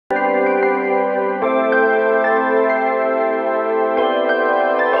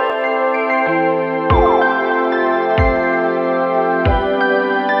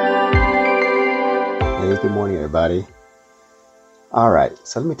everybody. Alright,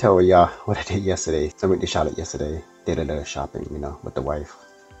 so let me tell y'all what I did yesterday. So I went to Charlotte yesterday, did a little shopping, you know, with the wife.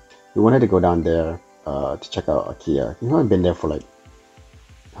 We wanted to go down there to check out Ikea. We haven't been there for like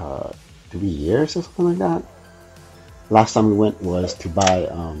 3 years or something like that. Last time we went was to buy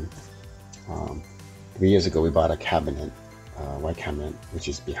 3 years ago. We bought a cabinet, white cabinet, which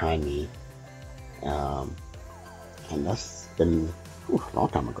is behind me, and that's been a long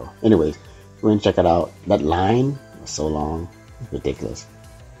time ago. Anyways, we went to check it out. That line was so long, it's ridiculous.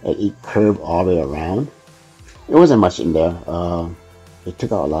 It curved all the way around. It wasn't much in there. It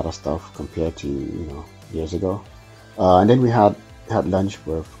took out a lot of stuff compared to years ago. And then we had lunch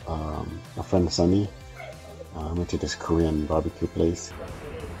with my friend Sunny. Went to this Korean barbecue place.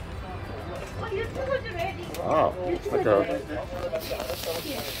 Oh, like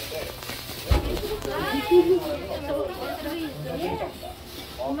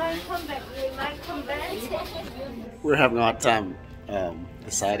we're having a hard time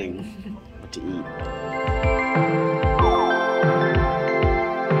deciding what to eat.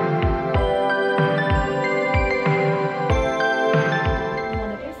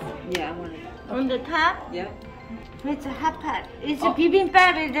 On the top? Yeah. It's a hot pot. It's a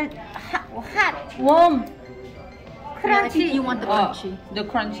bibimbap. It's hot, warm, crunchy. You want the crunchy? The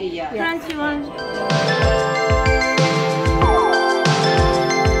crunchy, yeah. Crunchy one.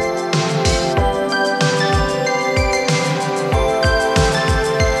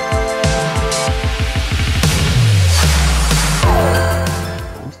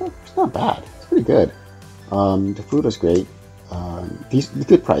 It's not bad. It's pretty good. The food was great.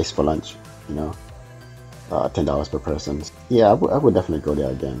 Good price for lunch, $10 per person. Yeah, I would definitely go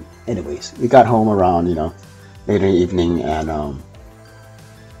there again. Anyways, we got home around, later in the evening, and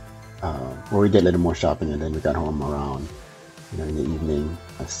we did a little more shopping, and then we got home around, in the evening.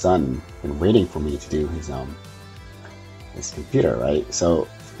 My son been waiting for me to do his computer, right? So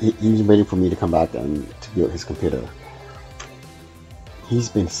he's waiting for me to come back and to build his computer. He's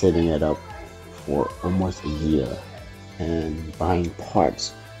been saving it up for almost a year and buying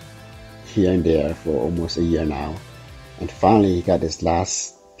parts here and there for almost a year now, and finally he got this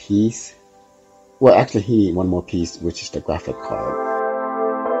last piece. Well, actually he need one more piece, which is the graphic card.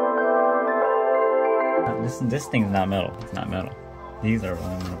 This thing's not metal. It's not metal. These are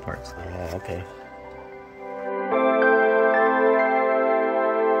aluminum parts. Okay.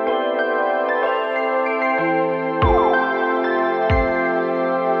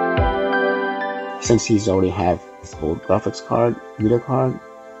 Since he's already have his old graphics card, video card,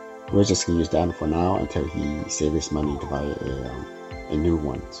 we're just gonna use that for now until he saves his money to buy a new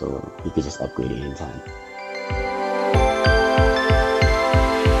one, so he could just upgrade it anytime.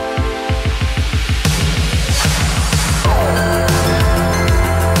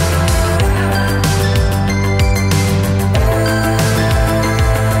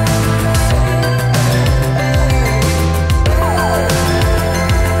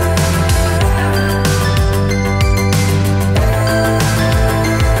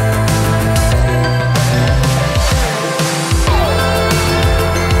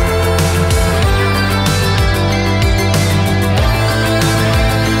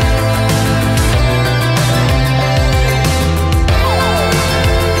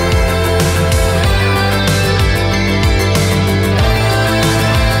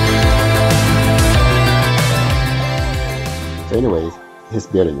 So anyways, his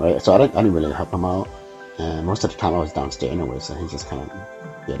building, right? So I didn't really help him out, and most of the time I was downstairs anyway, so he just kind of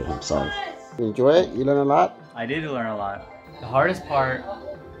did it himself. You enjoy it? You learn a lot? I did learn a lot. The hardest part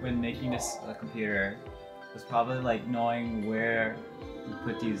when making this computer was probably like knowing where you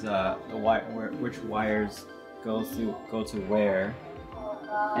put these which wires go to where,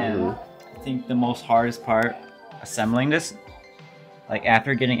 and I think the most hardest part assembling this, like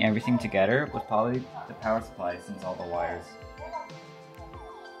after getting everything together, was probably the power supply, since all the wires.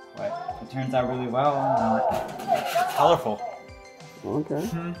 But it turns out really well. It's colorful.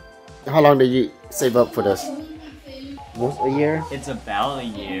 Okay. How long did you save up for this? Most a year? It's about a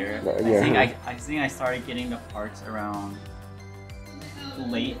year. I think I started getting the parts around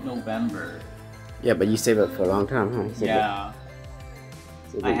late November. Yeah, but you saved up for a long time, huh? Yeah.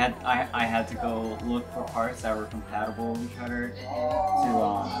 I had to go look for parts that were compatible with each other to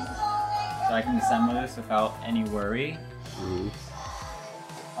so I can assemble this without any worry.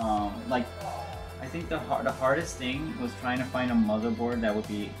 Like, I think the hardest thing was trying to find a motherboard that would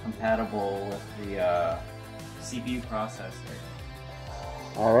be compatible with the CPU processor.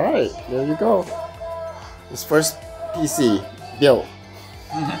 Alright, there you go. His first PC built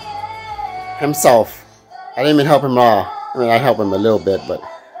himself. I didn't even help him at all. I mean, I helped him a little bit, but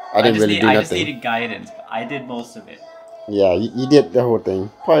I didn't really do nothing. I just needed guidance. I did most of it. Yeah, you did the whole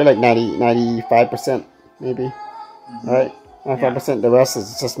thing. Probably like 95%, maybe. Right? 95%. The rest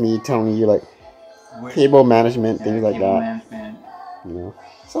is just me telling you like cable management, things like cable that. management. You know,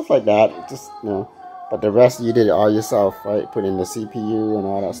 stuff like that. Just but the rest you did it all yourself, right? Put in the CPU and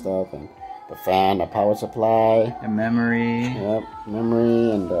all that stuff, and the fan, the power supply, The memory. yep,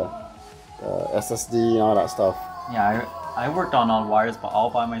 memory, and the SSD and all that stuff. Yeah, I worked on all wires all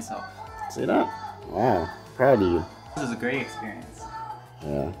by myself. See that? Wow, proud of you. This was a great experience.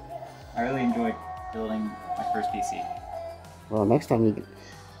 Yeah. I really enjoyed building my first PC. Well, next time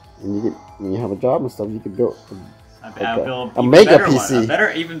when you have a job and stuff, you could build. I'll build a mega better PC.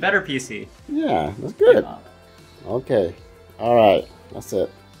 One, even better PC. Yeah, that's good. Okay. All right. That's it.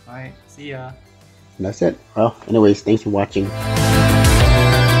 All right. See ya. And that's it. Well, anyways, thanks for watching.